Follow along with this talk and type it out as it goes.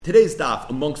Today's daf,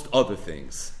 amongst other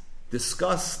things,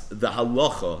 discussed the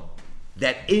halacha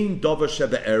that ein davar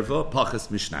shebe'erva pachas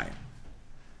mishnayim.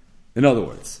 In other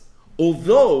words,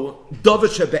 although davar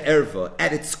shebe'erva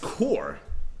at its core,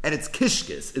 at its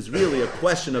kishkis, is really a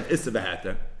question of issa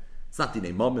v'heter, it's not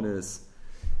dinei mominus,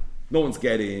 no one's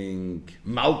getting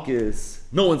malchus,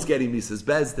 no one's getting misas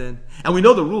bezdin, and we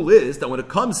know the rule is that when it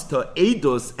comes to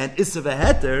edus and issa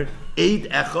v'heter,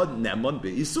 eid echad nemon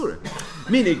be'isur.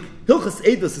 Meaning, hilchas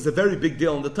edus is a very big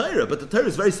deal in the Torah, but the Torah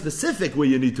is very specific where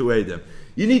you need to aid them.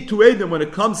 You need to aid them when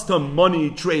it comes to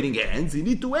money trading hands. You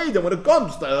need to aid them when it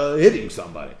comes to hitting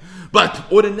somebody. But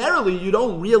ordinarily, you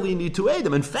don't really need to aid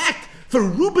them. In fact, for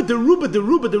ruba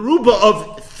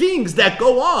of things that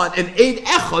go on, an eid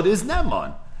echad is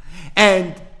nemon.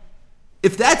 And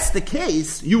if that's the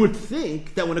case, you would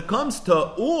think that when it comes to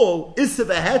all issa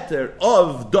v'heter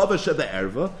of davar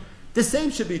shebe'erva, the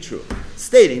same should be true.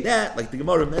 Stating that, like the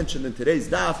Gemara mentioned in today's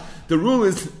daf, the rule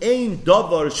is ein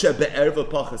davar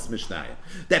shebe'erva pachas mishnayim.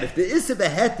 That if the issa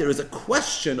v'heter is a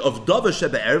question of davar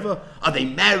shebe'erva, are they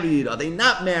married, are they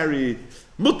not married,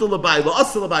 mutar l'bayla,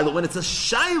 asur l'bayla, when it's a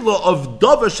shaila of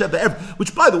davar shebe'erva,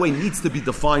 which by the way needs to be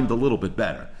defined a little bit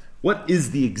better. What is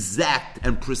the exact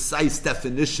and precise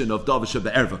definition of davar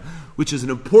shebe'erva? Which is an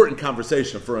important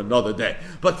conversation for another day.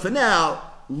 But for now,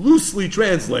 loosely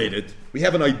translated, we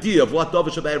have an idea of what davar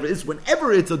shebe'erva is.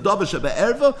 Whenever it's a davar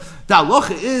shebe'erva, the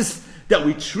halacha is that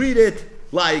we treat it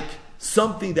like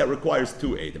something that requires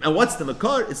two edim. And what's the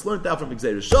makar? It's learned out from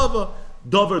Gzeira Shava,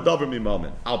 davar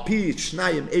mimamin. Al pi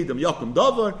shnayim edim yakum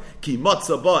davar, ki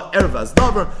matzah ba ervas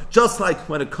davar. Just like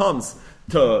when it comes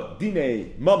to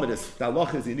dinei mominus, the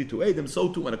halacha is you need two edim, so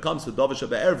too when it comes to davar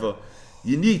shebe'erva,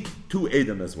 you need two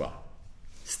edim as well.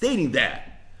 Stating that,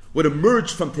 what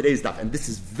emerged from today's daf, and this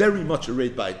is very much a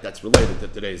rate bite that's related to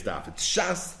today's daf. It's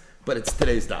shas, but it's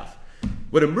today's daf.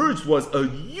 What emerged was a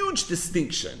huge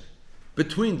distinction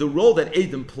between the role that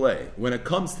Edom play when it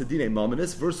comes to dinei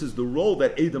mominus versus the role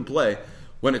that Edom play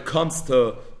when it comes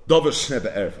to davar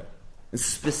shebe'erva, and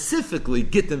specifically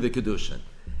gittin v'kedushin.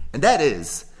 And that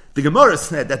is, the Gemara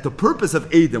said that the purpose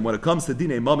of Edom when it comes to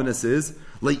dinei mominus is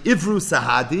le'ivru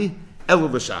sahadi elu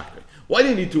v'shakri. Why do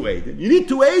you need to aid him? You need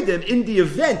to aid him in the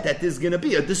event that there's going to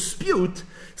be a dispute.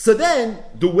 So then,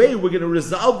 the way we're going to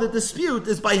resolve the dispute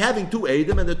is by having two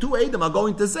aidim, and the two aidim are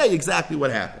going to say exactly what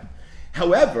happened.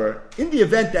 However, in the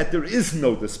event that there is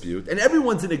no dispute, and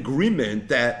everyone's in agreement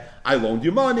that I loaned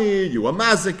you money, you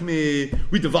amazik me,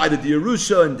 we divided the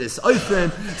Yerusha in this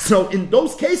oifen, so in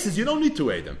those cases, you don't need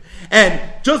to aid him. And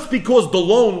just because the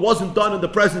loan wasn't done in the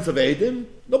presence of aidim,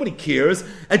 nobody cares,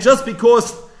 and just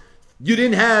because you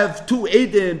didn't have two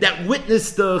Eidim that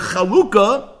witnessed the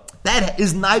Chalukah, that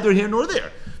is neither here nor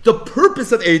there. The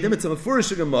purpose of Eidim, it's a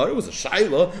Mefurish Gemara, it was a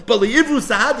Shaila, but Le'ivru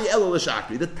Sahadi Elo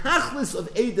L'Shakri. The Tachlis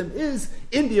of Eidim is,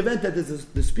 in the event that there's a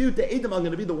dispute, the Eidim are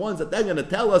going to be the ones that they're going to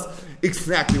tell us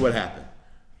exactly what happened.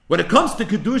 When it comes to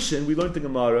Kedushin, we learned the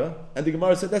Gemara, and the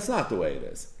Gemara said that's not the way it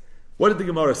is. What did the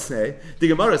Gemara say? The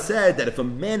Gemara said that if a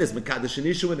man is Mekadosh and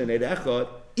Ishu and an Eid Echad,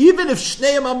 even if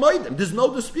Shneim Amoidim, there's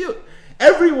no dispute.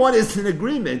 Everyone is in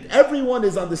agreement. Everyone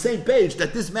is on the same page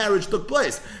that this marriage took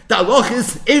place. The halach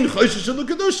is in choshesh and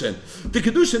kedushin. The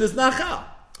kedushin is nachal.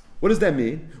 What does that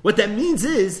mean? What that means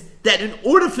is that in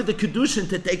order for the kedushin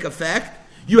to take effect,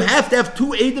 you have to have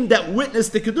two edim that witness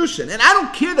the kedushin. And I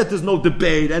don't care that there's no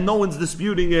debate and no one's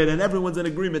disputing it and everyone's in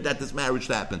agreement that this marriage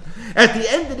happened. At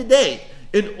the end of the day,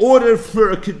 in order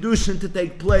for a kedushin to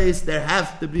take place, there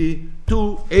have to be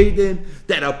two edim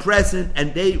that are present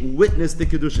and they witness the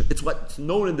kedushin. It's what's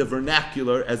known in the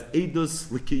vernacular as edus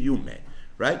lkiumei,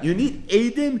 right? You need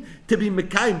edim to be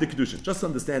mekayim the kedushin. Just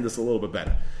understand this a little bit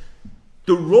better.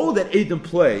 The role that edim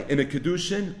play in a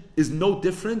kedushin is no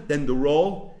different than the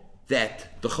role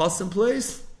that the chassan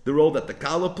plays, the role that the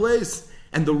kala plays,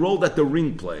 and the role that the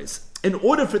ring plays. In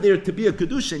order for there to be a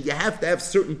kedushin, you have to have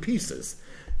certain pieces.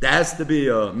 There has to be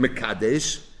a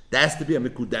mekadesh, there has to be a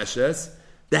mekudeshes,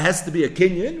 there has to be a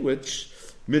kinyan, which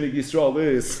Minig Yisrael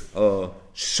is a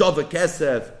shava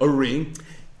kesef, a ring.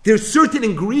 There's certain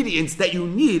ingredients that you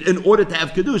need in order to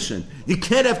have kedushin. You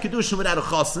can't have kedushin without a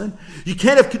chassan. You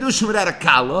can't have kedushin without a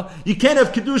kala. You can't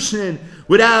have kedushin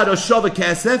without a shava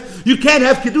kesef. You can't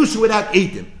have kedushin without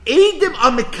edim. Edim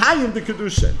are mekayim the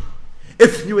kedushin.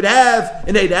 If you would have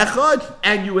an eid echad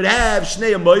and you would have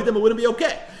shnei amoidim, it wouldn't be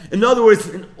okay. In other words,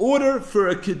 in order for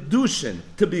a kedushin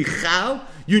to be chal,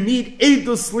 you need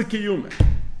edus lkiumei.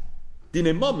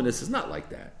 Dinei mominus is not like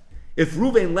that. If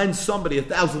Ruvain lends somebody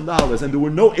 $1,000 and there were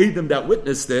no edim that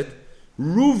witnessed it,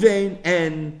 Ruvain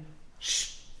and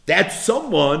that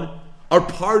someone are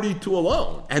party to a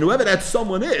loan. And whoever that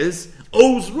someone is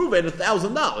owes Reuven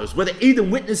 $1,000, whether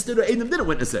Adam witnessed it or Adam didn't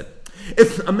witness it.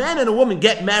 If a man and a woman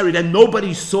get married and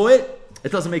nobody saw it,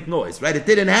 it doesn't make noise, right? It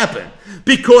didn't happen.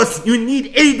 Because you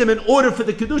need Adam in order for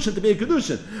the Kedushin to be a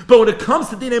Kedushin. But when it comes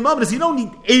to Dinei Mamnis, you don't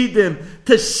need Adam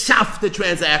to shaft the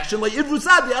transaction. Like, this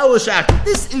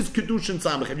is Kedushin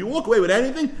Samach. If you walk away with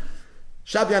anything,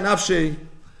 Shavya Nafshi,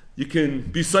 you can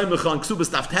be Saimach on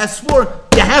Ksubas Taf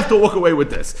Tesfor, you have to walk away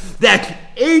with this.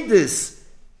 That Adis,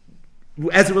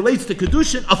 as it relates to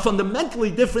Kedushin, are fundamentally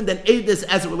different than Adis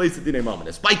as it relates to Dinei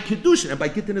Mamnis. By Kedushin and by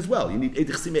Gittin as well. You need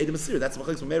Edich Sima, Edich Masir. That's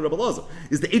what from Meir Rabbi Lazar.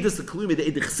 Is the Edich Lkiumi the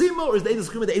Edich Sima, or is the Edich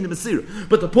Lkiumi the Edich Masir?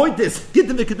 But the point is,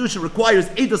 Gittin the Kedushin requires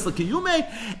Edich Lkiumi,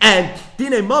 and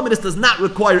Dinei Mamnis does not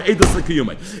require Edich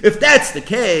Lkiumi. If that's the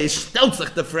case,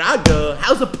 Stelzach the Fraga,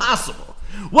 how's it possible?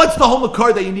 What's the whole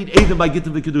makar that you need Edom by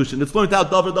Gittin v'Kedushin? It's learned out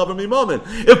davar mi Mamon.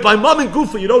 If by Mamon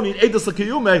Gufa you don't need Edus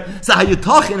l'Kiyumei, so how you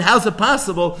talking? How's it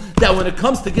possible that when it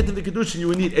comes to Gittin v'Kedushin you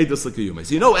would need Edus l'Kiyumei?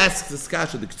 So you know, asks the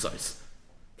Skasha the K'tzois.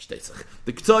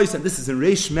 The K'tzois, and this is in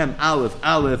Reish Mem Aleph,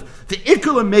 the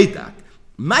Ikul Meidak.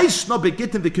 Maishno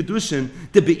begitten the Kedushin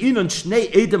the beinon shnei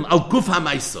edem al guf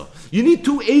ha'maiso. You need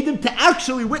two edem to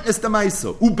actually witness the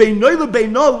maiso. Ubeinoy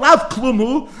lebeino lav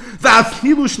klumu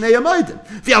va'afilu shnei amoidem.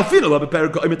 V'alfilu lo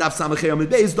beperek oimet af samachei amid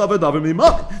beis davar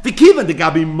mimomin. V'kivan de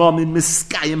gabi momin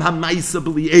miskayim ha'maiso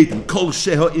b'li edem kol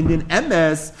sheho inin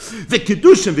emes.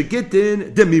 V'kedushin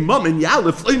v'gitten the mimomin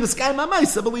yalef loy miskayim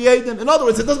ha'maiso b'li edem. In other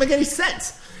words, it doesn't make any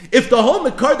sense. If the whole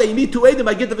makar that you need to Edom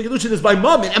by Gittin v'Kedushin is by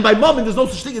Mamon, and by Mamon there's no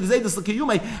such thing as Edus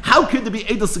l'Kiyumei, how could there be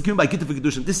Edus l'Kiyumei by Gittin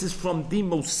v'Kedushin? This is from the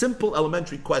most simple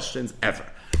elementary questions ever.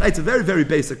 Right? It's a very, very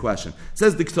basic question. It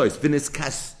says the K'tois,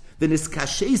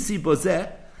 v'niskashesi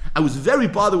bozeh. I was very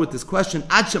bothered with this question.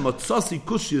 Ad shemotzasi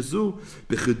kush yezu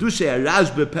b'chedushay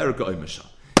harashba perika oimesha.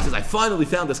 He says, I finally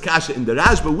found this kasha in the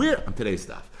Rashba. Where? On today's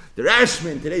daf. The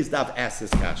Rashba in today's daf asks this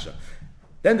kasha.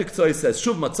 Then the K'tzoy says,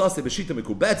 Shuv Matzasi B'shita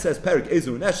Mikubet says, Perik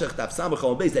Ezu Neshech Taf Samach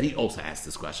Al Beis, that he also asked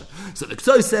this question. So the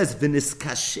K'tzoy says,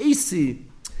 V'niskashesi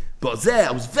Bozeh.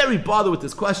 I was very bothered with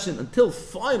this question until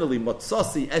finally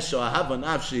Matzasi Esha Ahava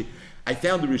Nafshi, I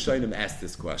found the Rishonim asked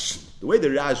this question. The way the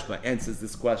Rashba answers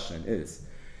this question is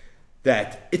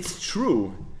that it's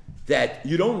true that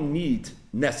you don't need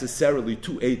necessarily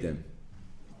two Eidim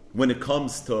when it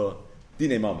comes to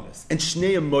Dinei Mamlis. And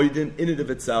Shnei Moedim in and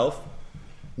of itself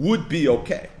would be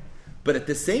okay. But at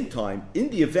the same time, in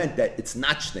the event that it's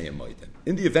not Shnei Moedim,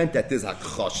 in the event that there's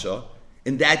Hakchasha,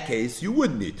 in that case, you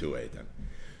would need two Eidim.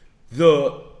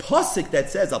 The pasuk that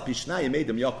says Al Pishnayim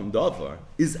Eidim Yakum Davar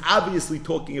is obviously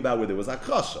talking about where there was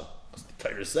Hakchasha. The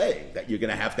Torah is saying that you're going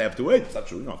to have two Eidim. It's not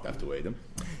true, you don't have to have two Eidim.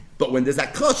 But when there's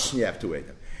Hakchasha, you have two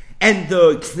Eidim. And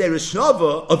the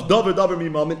K'zereshava of Davar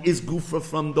Mimamin is Gufa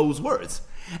from those words.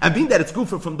 And being that it's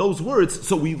Gufa from those words,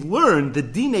 so we learn the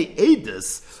Dinei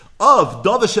Edus of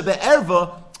Davar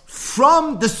Shebe'erva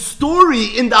from the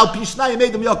story in the Al Pishnayim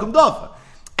Eidim Yakum Davar.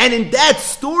 And in that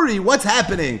story, what's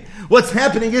happening? What's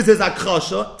happening is there's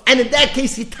Akhasha, and in that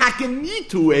case, you taken need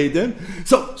two Eidim.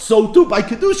 So too, by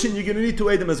Kedushin, you're going to need two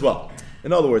Eidim as well.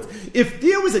 In other words, if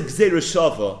there was a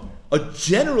Gzereshava, a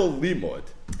general limud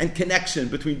and connection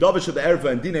between Davar Shebe'erva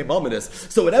and Dinei Mamnis,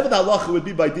 so whatever the halacha would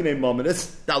be by Dinei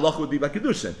Mamnis, the halacha would be by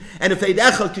Kedushin. And if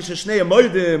Eidechel Kishashnei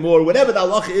Amoidim, or whatever the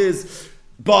halacha is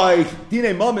by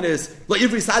Dinei Mamnis, like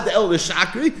Ivri Sad the El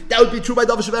Shakri, that would be true by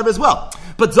Davar Shebe'erva as well.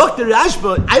 But Dr.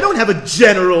 Rashba, I don't have a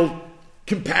general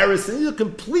comparison. These are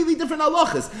completely different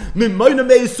halachas.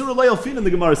 The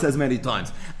Gemara says many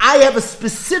times. I have a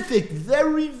specific,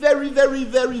 very, very, very,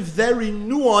 very, very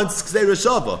nuanced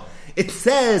Gzereshava. It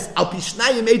says Al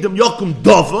Pishnayim Eidim Yakum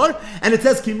Davar, and it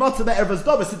says Ki Matzah Be'ervas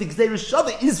Davar. So the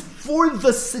Gzereshava is for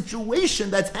the situation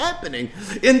that's happening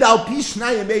in the Al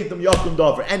Pishnayim Eidim Yakum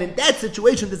Davar. And in that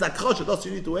situation, there's Akhasha, thus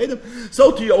you need to Eidim,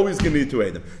 so too you always going to need to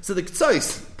Eidim. So the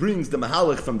K'tzois brings the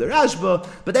Mahalach from the Rashba,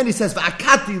 but then he says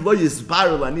V'akati lo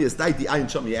yisbar l'aniyas daiti ayin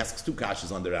sham. He asks two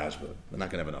kashas on the Rashba. We're not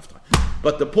going to have enough time.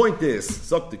 But the point is,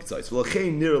 Zok the K'tzois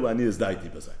v'lochein nir l'aniyas daiti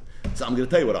b'zeh. So I'm going to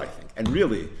tell you what I think. And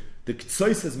really, the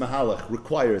K'tzois's Mahalach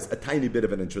requires a tiny bit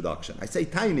of an introduction. I say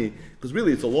tiny because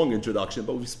really it's a long introduction,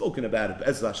 but we've spoken about it,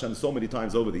 Be'ez Hashem, so many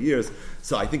times over the years,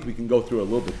 so I think we can go through a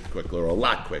little bit quicker, or a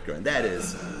lot quicker, and that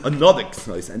is another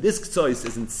K'tzois. And this K'tzois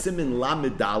is in Simin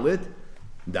Lamed Dalet.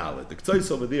 The K'tzois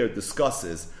over there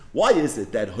discusses why is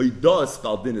it that Hoidah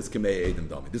Spaldin is K'mei Eidim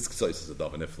Dami. This K'tzois is a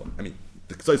Dav and Iflam. I mean,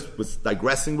 the K'tzois was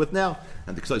digressing with now,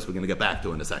 and the K'tzois we're going to get back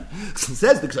to in a second.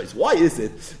 Says the K'tzois, why is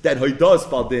it that Hoidah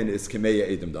Spaldin is Kemeya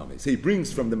Eidim Dami? So he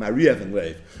brings from the Mariev and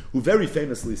Lev, who very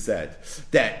famously said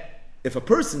that if a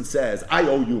person says, I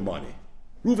owe you money,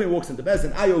 Reuven walks into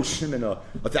Bezdin, I owe Shimon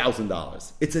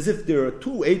 $1,000. It's as if there are two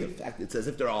Eidim. In fact, it's as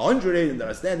if there are 100 Eidim that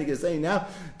are standing and saying now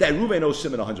that Reuven owes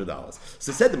Shimon $100.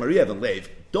 So said to Maria and Lev,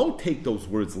 don't take those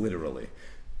words literally.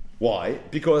 Why?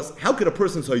 Because how could a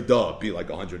person's Hoidah be like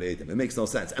 100 Eidim? It makes no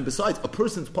sense. And besides, a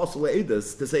person's possible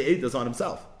Eidas to say Eidas on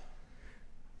himself.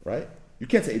 Right? You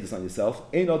can't say Eidas on yourself.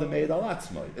 Ein adam meid al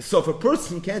atzmai. So if a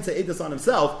person can't say Eidas on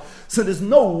himself, so there's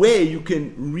no way you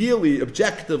can really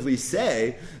objectively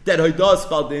say that Hoidah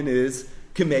Spaldin is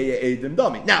Kameya Eidim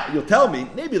Dami. Now, you'll tell me,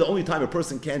 maybe the only time a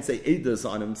person can't say Eidas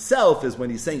on himself is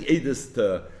when he's saying Eidas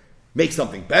to make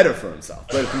something better for himself.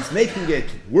 But if he's making it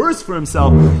worse for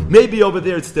himself, maybe over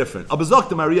there it's different. Aber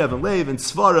Zokta Maria and Lev and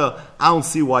Svara, I don't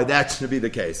see why that should be the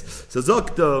case. So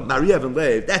Zokta Maria and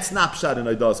Lev, that's not Pshat in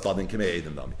Hoidah Spaldin Kameya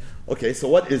Eidim Dami. Okay, so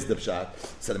what is the Pshat?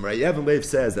 So the Maria and Lev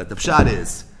says that the Pshat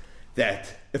is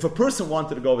that if a person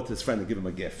wanted to go over to his friend and give him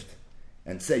a gift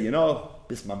and say, you know,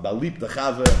 Bisman Balip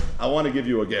Dachave, I want to give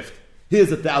you a gift. Here's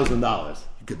 $1,000.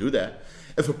 You could do that.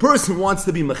 If a person wants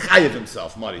to be mechayev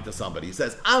himself money to somebody, he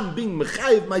says, I'm being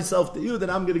mechayev myself to you, then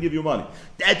I'm going to give you money.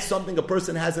 That's something a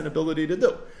person has an ability to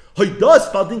do. Hoidah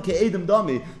Spaldin Ke'edim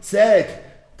Dami said,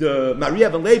 the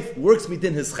Maria and Lev works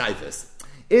within his chayves.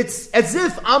 It's as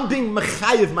if I'm being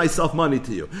mechayev myself money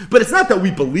to you. But it's not that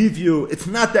we believe you. It's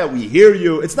not that we hear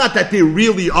you. It's not that they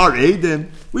really are Eidim.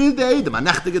 We're the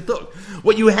Eidim.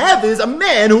 What you have is a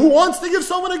man who wants to give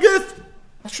someone a gift.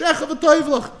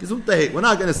 We're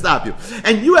not going to stop you.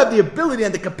 And you have the ability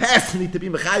and the capacity to be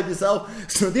mechayev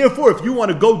yourself. So therefore, if you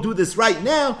want to go do this right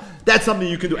now, that's something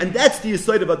you can do. And that's the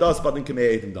Yisod of Adas Badin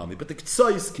Kamei Eidim Dami. But the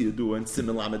Ktsois ki do and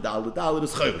Simen Lamed Dal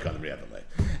is Chayvik on the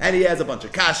and he has a bunch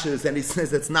of kashas, and he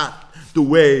says that's not the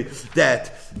way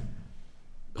that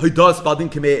Hoidah Badin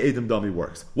Kamei Eidim Dami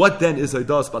works. What then is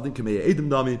Hoidah Badin Kamei Eidim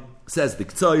Dami? Says the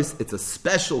Ktsois, it's a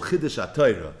special Chiddush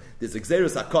HaTorah. There's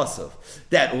Xeris HaKosov,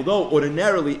 that although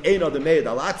ordinarily Ein Adam Meid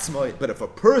Al Atzmoi, but if a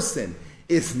person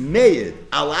is Meid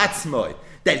Al Atzmoi,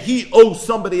 that he owes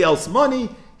somebody else money,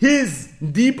 his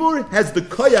Dibur has the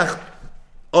Koyach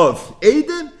of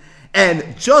Eidim,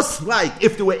 and just like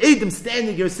if there were Eidim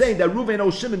standing here saying that Reuven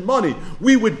owes Shimon money,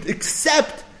 we would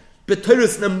accept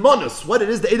B'Toras Nemanus, what it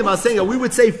is the Eidim are saying, and we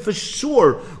would say for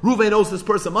sure Reuven owes this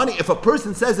person money. If a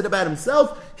person says it about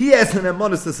himself, he has an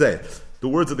Nemanus to say it. The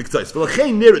words of the Ktsois.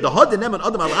 V'lachein nir the had neman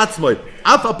adam al atzmoi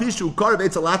afal pishu kar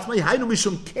beitz al atzmoi haynu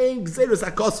mishum kein gzeres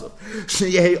hakosov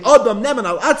sheyeh adam neman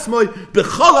al atzmoi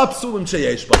b'chol apsulim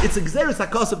sheyesh ba. It's a gzeres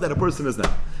hakosov that a person is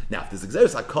now. Now, if there's a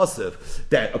gzeres hakosov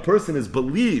that a person is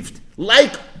believed,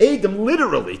 like Adam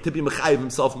literally, to be mechayev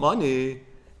himself money,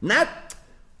 not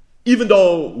even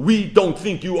though we don't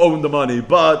think you own the money,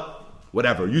 but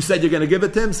whatever. You said you're going to give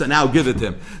it to him, so now give it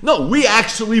to him. No, we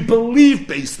actually believe,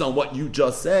 based on what you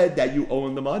just said, that you owe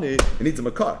him the money. It needs a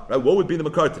makar. Right? What would be the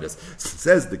makar to this?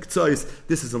 Says the Ktsois,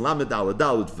 this is in Lamed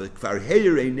Aladalud, V'kvar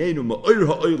heir einenu ma'or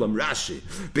ha'olam Rashi,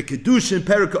 B'kedushin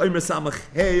perek ha'omer samach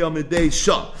hei amidei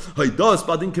shah, Hoidah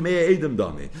Badin Kamei Eidim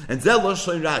Dami. And Zelo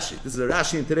Shoin Rashi. This is a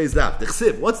Rashi in today's daf. The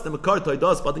Chsiv, what's the makar to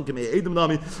Hoidah Badin Kamei Eidim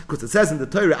Dami? Because it says in the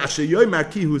Torah, Asher yoymar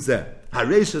ki hu zeh.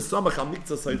 Rashi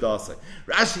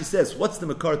says, what's the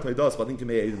makar toidas badin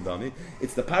kamei eidim dami?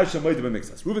 It's the parsha moed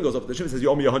b'mixas. Reuven goes up to the Shimon and says, you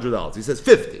owe me $100. He says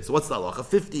 50. So what's the halacha?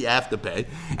 50 you have to pay,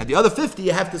 and the other 50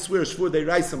 you have to swear shvur they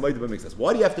rise some moed b'mixas.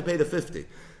 Why do you have to pay the 50?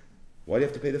 Why do you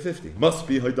have to pay the 50? Must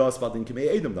be hoidas badin kamei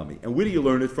eidim dami. And where do you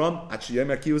learn it from?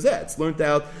 Ashiyomer kiyuzeh. It's learned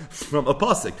out from a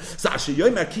pasuk. So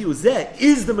Ashiyomer kiyuzeh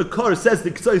is the makar, says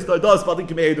the Ktsois toidas badin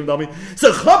kamei eidim dami.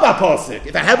 So chaba pasuk.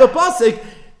 If I have a pasuk,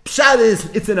 Pshat is,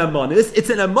 it's an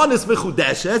Amonis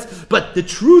mechudeshes, but the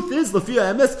truth is,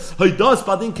 Lafia Emes, Hoidah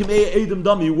Badin Kamei Eidim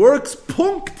Dami works,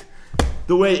 punkt,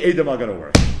 the way Eidim are going to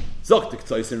work. Zok the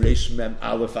Ktsois in Reish Mem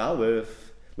Aleph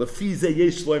Aleph, Lafize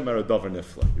Yesh Loy Maradover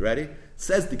Nifla. You ready?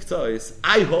 Says the Ktsois,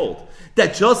 I hold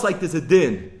that just like there's a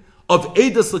din of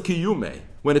Eidas Lkiumei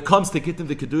when it comes to Kittim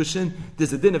the Kedushin,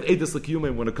 there's a din of Eidas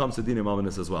Lkiumei when it comes to Dinim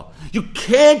Amonis as well. You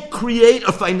can't create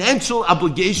a financial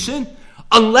obligation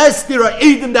unless there are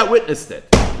Eidim that witnessed it.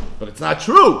 But it's not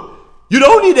true. You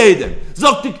don't need Eidim.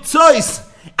 Zok the Ktsois,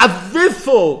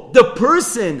 avifol, the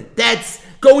person that's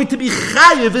going to be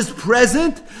chayiv is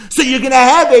present, so you're going to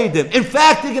have Eidim. In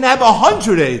fact, you're going to have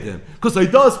 100 Eidim. Because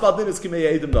Hoidah Badin is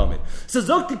Kamei Eidim Dami. So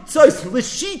Zok the Ktsois,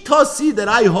 l'shita see that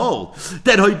I hold,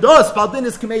 that Hoidah Badin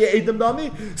is Kamei Eidim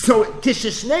Dami, so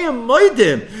Kishishneim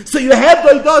Moedim, so you have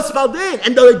the Hoidah Badin,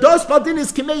 and the Hoidah Badin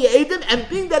is Kamei Eidim, and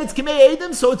being that it's Kamei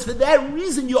Eidim, so it's for that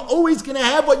reason you're always going to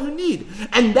have what you need.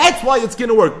 And that's why it's going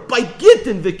to work. By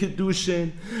Gittin the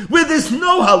Kedushin, where there's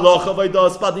no halacha of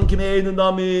Hoidah Badin Kamei Eidim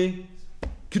Dami,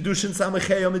 Kedushin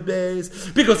Samachayom at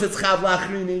Beis, because it's Chav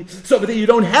Lachrini. So over there you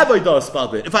don't have Eidos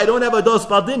Baldin. If I don't have Eidos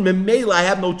Baldin, Memela, I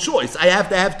have no choice. I have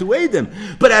to have two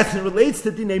Eidim. But as it relates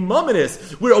to Dinei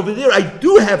Mominis, where over there I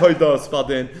do have Eidos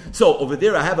Baldin, so over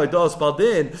there I have Eidos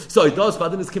Baldin, so Eidos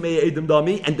Baldin is Kamei Eidim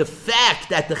Dami, and the fact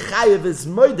that the Chayev is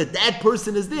murdered, that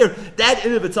person is there, that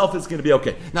in of itself is going to be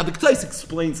okay. Now the K'tais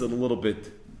explains it a little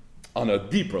bit on a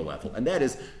deeper level, and that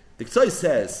is, the K'tais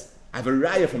says, I have a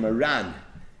raya from Iran,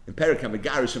 in Perikam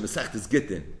Megarish and Masechtas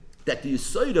Gittin, that the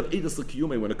Yisoid of Eidos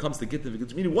Lkiumei when it comes to Gittin,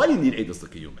 meaning why do you need Eidos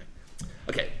Lkiumei?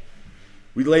 Okay,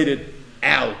 we laid it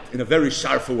out in a very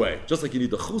sharp way. Just like you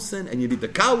need the Chusin, and you need the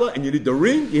Kala, and you need the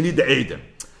ring, you need the Eidim.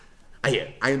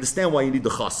 I understand why you need the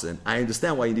Chusin, I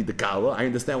understand why you need the Kala, I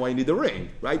understand why you need the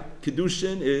ring, right?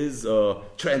 Kedushin is a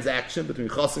transaction between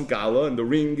Chusin and Kala, and the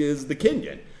ring is the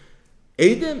Kinyan.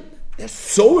 Eidim, they're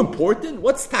so important.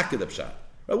 What's Takid Pshat?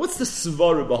 Right, what's the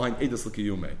svara behind Eidos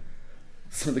L'Kiyumei?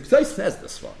 So the K'tais says the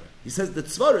svara. He says the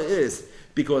svara is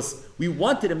because we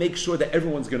wanted to make sure that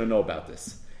everyone's going to know about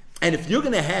this. And if you're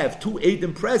going to have two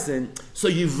Eidim present, so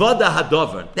Yivada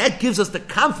Hadover, that gives us the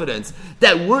confidence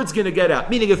that word's going to get out.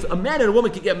 Meaning if a man and a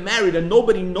woman can get married and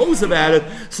nobody knows about it,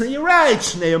 so you're right,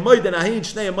 but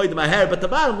the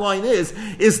bottom line is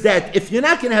that if you're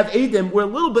not going to have Eidim, we're a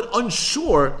little bit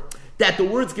unsure that the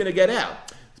word's going to get out.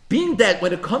 Being that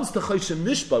when it comes to Choshen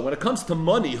Mishpah, when it comes to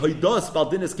money, Hoidos,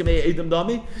 Baldinis, Kemei, Eidim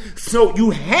Dami, so you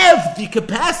have the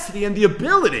capacity and the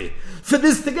ability for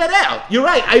this to get out. You're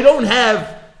right, I don't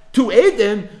have two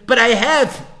Eidim, but I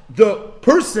have the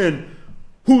person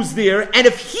who's there, and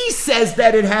if he says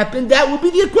that it happened, that would be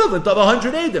the equivalent of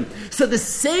 100 Eidim. So the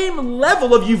same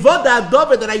level of Yivada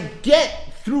Adover that I get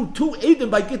through two Eidim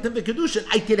by Gittin v'Kedushin,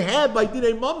 I can have by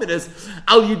Dinei Mominis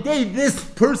al Yidei, this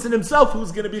person himself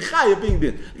who's going to be Chayav being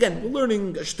Din. Again, we're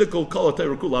learning Shtikol Kol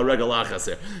HaTorah Kula Regalachas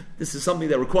here. This is something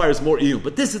that requires more iyum,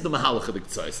 but this is the Mahalach of the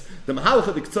K'tzais. The Mahalach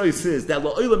of the K'tzais is that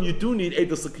La'olam you do need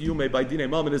Eidos L'Kiyumei by Dinei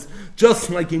Mominis,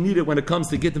 just like you need it when it comes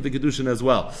to Gittin v'Kedushin as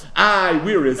well.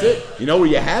 Where is it? You know where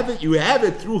you have it? You have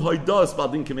it through Hoidos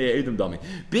Baldin Kemei Eidim Dami.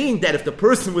 Being that if the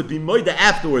person would be Moida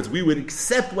afterwards, we would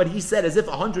accept what he said as if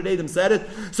 100 Eidim said it.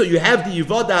 So you have the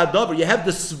Yivada Adavar, you have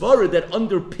the Svara that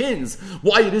underpins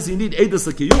why it is you need Eidos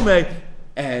L'Kiyumei,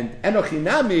 and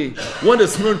Enochinami, one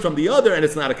is learned from the other, and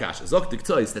it's not a kasha. Zok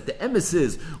Tktois, that the emes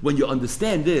is, when you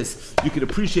understand this, you can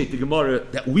appreciate the Gemara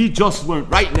that we just learned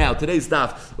right now, today's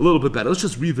daf, a little bit better. Let's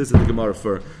just revisit the Gemara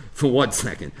for 1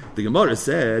 second. The Gemara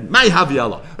said, Mai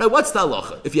Haviyallah. Right, what's the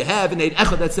halacha? If you have an Eid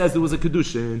Echad that says there was a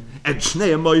Kedushin, and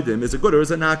Shnei Moedim, is it good or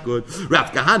is it not good?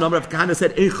 Rav Kahana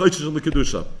said, Ein Choshesh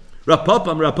L'Kedusha. Rav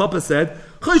Papa said,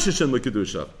 Choshesh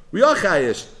L'Kedusha. We are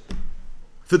chayish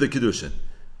for the Kedushin.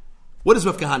 What is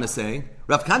Rav Kahana saying?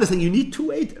 Rav Kahana is saying you need two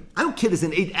Eidim. I don't care if it's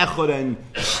an Eid Echad and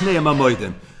Shnei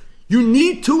Moedim. You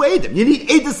need two Eidim. You need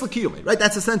Eidos L'Kiyumei. Right?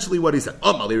 That's essentially what he said.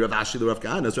 Amali Rav Ashi to Rav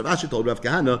Kahana. So Rav Ashi told Rav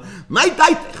Kahana, My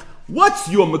daitech, what's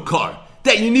your makar?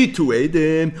 That you need two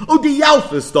Eidim. Oh, the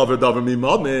Yalfis Davar Mi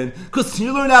Mamin. Because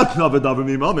you learn out Davar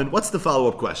Mi Mamin. What's the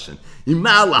follow-up question?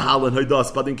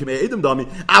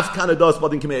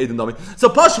 So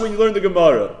Pasha, when you learn the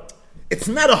Gemara, it's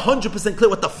not 100% clear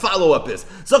what the follow-up is.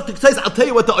 So I'll tell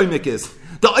you what the oimik is.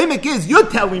 The oimik is, you're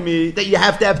telling me that you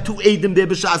have to have two Eidim there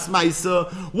b'shas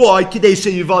ma'isa. Why? Kidei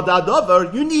sheyivad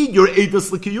adavar. You need your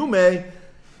Eidos L'Kiyumei.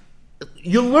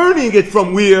 You're learning it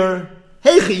from where?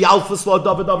 Heichi yalfas lo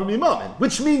davar mi mamin.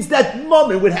 Which means that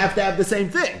mamin would have to have the same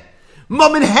thing.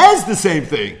 Mamin has the same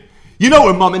thing. You know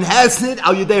where mamin has it?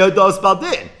 Al yidei Hodos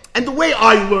Baldin. And the way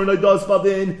I learn Hodos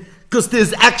Baldin, because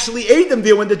there's actually Eidim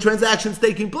there when the transaction's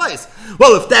taking place.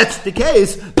 Well, if that's the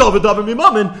case, Davar mi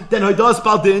mamin, then Hodos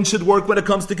Baldin should work when it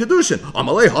comes to Kedushin.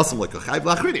 Amalei hasam like a chayv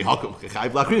lachrini. Hakum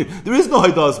chayv lachrini. There is no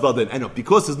Hodos Baldin. And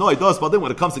because there's no Hodos Baldin,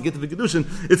 when it comes to get to the Kedushin,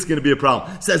 it's going to be a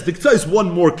problem. Says the K'tzais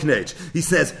one more knech. He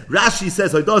says, Rashi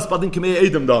says Hodos Baldin k'mei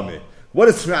Eidim dami. What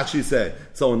does Rashi say?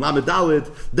 So in Lamed Daled,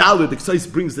 the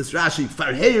K'tzais brings this Rashi.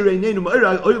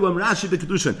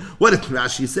 What does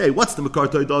Rashi say? What's the Makar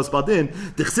to Hodos Baldin?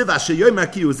 D'chsiv asher yomer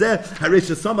ki uzeh harei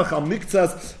shesamach al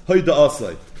miktzas hoida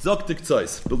asay. Zok the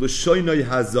K'tzais b'lushoynoi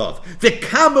hazav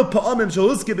v'kama pa'amim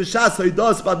shehuski b'shas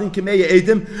Hodos Baldin k'mei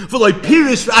Eidim v'loi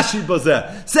pirish Rashi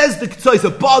b'zeh. Says the K'tzais,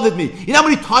 it bothered me. You know how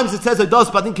many times it says Hodos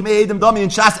Baldin k'mei Eidim dami in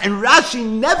Shas, and Rashi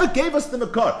never gave us the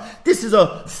Makar. This is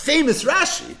a famous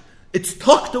Rashi. It's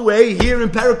tucked away here in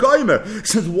Parak.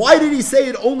 Says, why did he say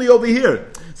it only over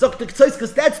here?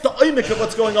 Because that's the oimik of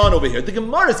what's going on over here. The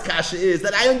Gemara's kasha is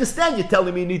that I understand you're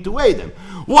telling me you need to weigh them.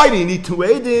 Why do you need to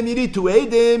weigh them? You need to weigh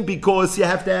them because you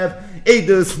have to have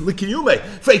Eidos L'Kiyumei.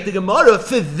 For the Gemara,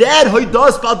 for that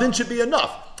Hodos Baldin should be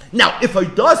enough. Now, if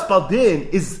Haidas Badin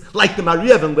is like the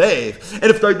Mariev and Lev, and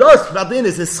if the Haidas Badin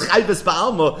is a Schayves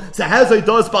Ba'alma, so how's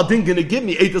Haidas Badin going to give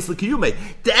me Eidos Lkiumei?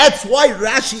 That's why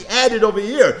Rashi added over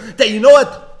here that, you know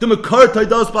what? The Makar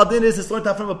Haidas Badin is, it's learned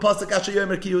out from a Pasuk Asher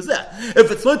Yomer Kiyuzeh. If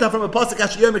it's learned out from a Pasuk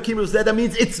Asher Yomer Kiyuzeh, that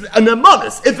means it's an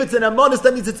Amonis. If it's an Amonis,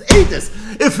 that means it's Eidos.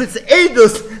 If it's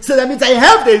Eidos, so that means I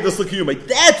have the Eidos Lkiumei.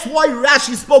 That's why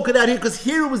Rashi spoke of that here, because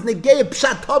here it was Negei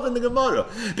Pshat Tov in the Gemara.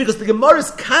 Because the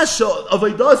Gemara's Kasha of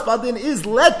Haidas Badin is,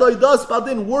 let Haidas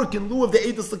Badin work in lieu of the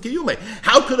Eidos Lkiumei.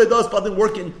 How could Haidas Badin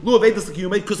work in lieu of Eidos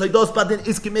Lkiumei? Because Haidas Badin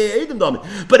is Kimei Eidim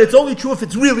Dami. But it's only true if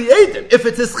it's really Eidim. If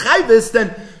it's a Schayvis,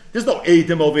 then there's no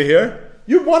Eidim over here.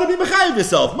 You want to be mechayiv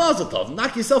yourself, mazel tov,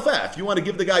 knock yourself out. If you want to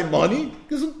give the guy money,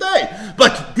 gesundheit.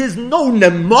 But there's no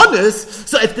nemonis.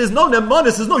 So if there's no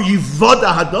nemonis, there's no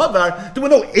yivada hadavar. There were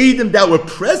no eidim that were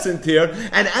present here,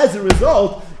 and as a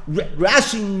result,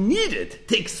 Rashi needed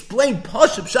to explain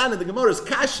Pashup Shan in the Gemara's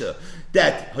kasha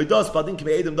that Haidas Badin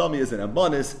Kimei Eidim Dami is an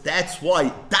nemonis. That's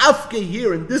why Dafke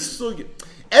here in this sugya,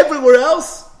 everywhere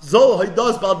else, Zol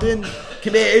Haidas Badin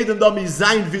Kimei Eidim Dami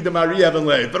Zayin Vida Maria Even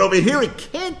Lev. But over here it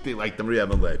can't be like the Maria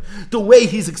Even Lev. The way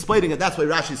he's explaining it, that's why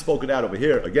Rashi spoke it out over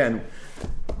here. Again,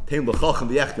 Tein L'chacham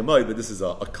V'yech Gemay, but this is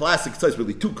a classic tzais,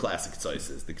 really two classic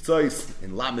tzaises. The tzais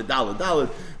in Lamed Daled Daled,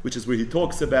 which is where he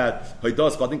talks about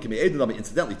Haidas Badin Kimei Eidim Dami.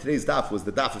 Incidentally, today's daf was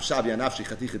the daf of Shavia Nafshi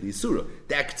Chaticha D'Yisura.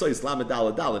 That tzais Lamed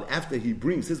Daled Daled, after he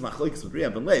brings his machlokes with Maria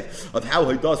Even Lev of how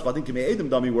Haidas Badin Kimei Eidim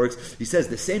Dami works, he says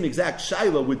the same exact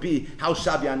shaila would be how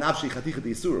Shavia Nafshi Chaticha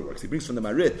D'Yisura works. He brings from the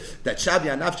Marit that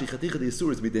Shavia Nafshi Chaticha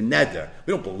D'Yisura is with the neder.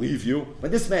 We don't believe you.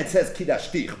 When this man says Kiddush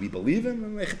Tich, we believe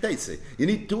him? You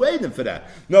need two Eidim for that.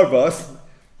 Nervous.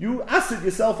 You asset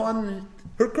yourself on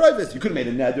her krivis. You could have made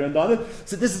a neder and done it.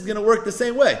 So this is going to work the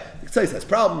same way. The K'tzais has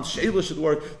problems. Sheila should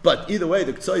work. But either way,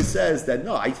 the K'tzais says that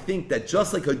no, I think that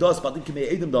just like Haidas Badin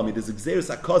Kimei Eidim Dami, there's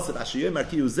Xeris HaKosef Ashiyim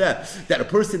Arkiyuzeh, that a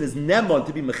person is nemon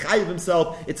to be mechayiv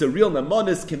himself. It's a real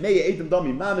nemonis. Kimei Eidim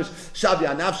Dami Mamish.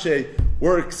 Shavia Nafshe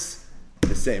works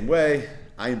the same way.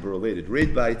 I am related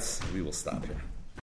raid bites. We will stop here.